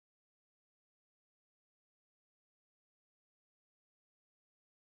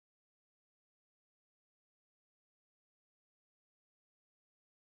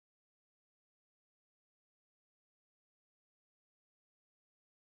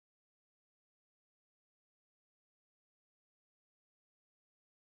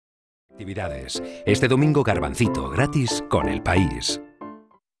Actividades. Este domingo garbancito gratis con El País.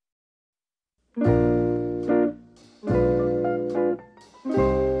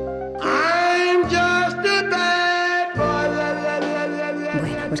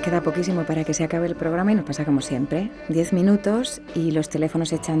 Bueno, pues queda poquísimo para que se acabe el programa y nos pasa como siempre. 10 minutos y los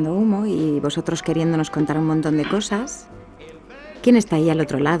teléfonos echando humo y vosotros queriéndonos contar un montón de cosas. ¿Quién está ahí al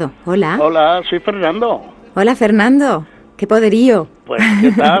otro lado? Hola. Hola, soy Fernando. Hola, Fernando. ¡Qué poderío! Pues,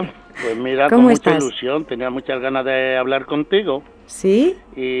 ¿qué tal? Pues mira, ¿Cómo con estás? mucha ilusión, tenía muchas ganas de hablar contigo. ¿Sí?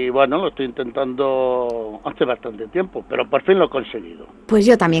 Y bueno, lo estoy intentando hace bastante tiempo, pero por fin lo he conseguido. Pues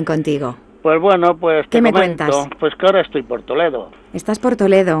yo también contigo. Pues bueno, pues ¿Qué te me comento, cuentas? pues que ahora estoy por Toledo. ¿Estás por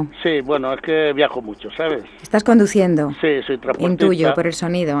Toledo? Sí, bueno, es que viajo mucho, ¿sabes? ¿Estás conduciendo? Sí, soy transportista. Intuyo por el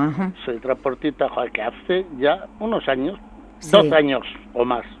sonido, ajá. Soy transportista, joder, que hace ya unos años, Sí. 12 años o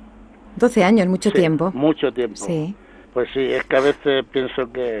más. 12 años, mucho Sí, tiempo. Mucho tiempo. Sí. Pues sí, es que a veces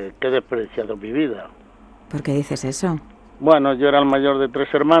pienso que he desperdiciado mi vida. ¿Por qué dices eso? Bueno, yo era el mayor de 3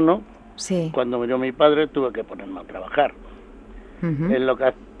 hermanos. Sí. Cuando murió mi padre tuve que ponerme a trabajar. Ujú. En lo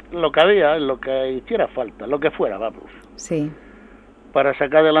que había, en lo que hiciera falta, lo que fuera, vamos. Sí. Para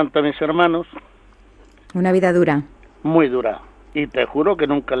sacar adelante a mis hermanos, Una vida dura muy dura. Y te juro que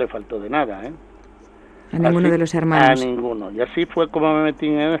nunca le faltó de nada, ¿eh? a ninguno Así- de los hermanos. A ninguno. Y así fue como me metí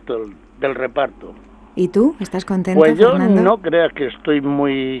en esto del reparto. ¿Y tú? ¿Estás contento, Pues yo Fernando? no creas que estoy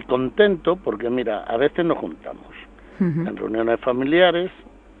muy contento, porque mira, a veces nos juntamos Ujú. en reuniones familiares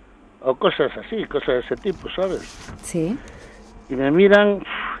o cosas así, cosas de ese tipo, ¿sabes? Sí. Y me miran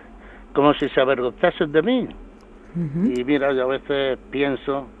como si se avergonzasen de mí. Ujú. Y mira, yo a veces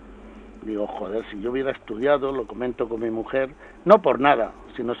pienso, digo, joder, si yo hubiera estudiado, lo comento con mi mujer, no por nada,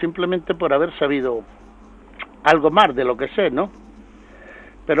 sino simplemente por haber sabido algo más de lo que sé, ¿no?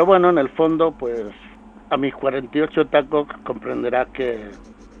 Pero bueno, en el fondo, pues a mis 48 tacos comprenderás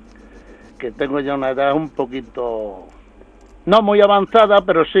que tengo ya una edad un poquito, no muy avanzada,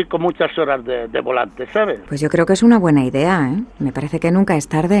 pero sí con muchas horas de volante, ¿sabes? Pues yo creo que es una buena idea, ¿eh? Me parece que nunca es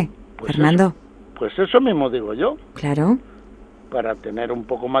tarde, Pues Fernando. Pues eso mismo digo yo, Claro. para tener un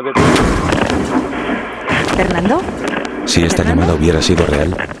poco más de... ¿Fernando? Si esta ¿Fernando? llamada hubiera sido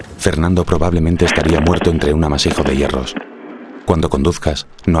real, Fernando probablemente estaría muerto entre un amasijo de hierros. Cuando conduzcas,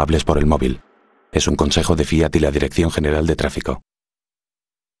 no hables por el móvil. Es un consejo de Fiat y la Dirección General de Tráfico.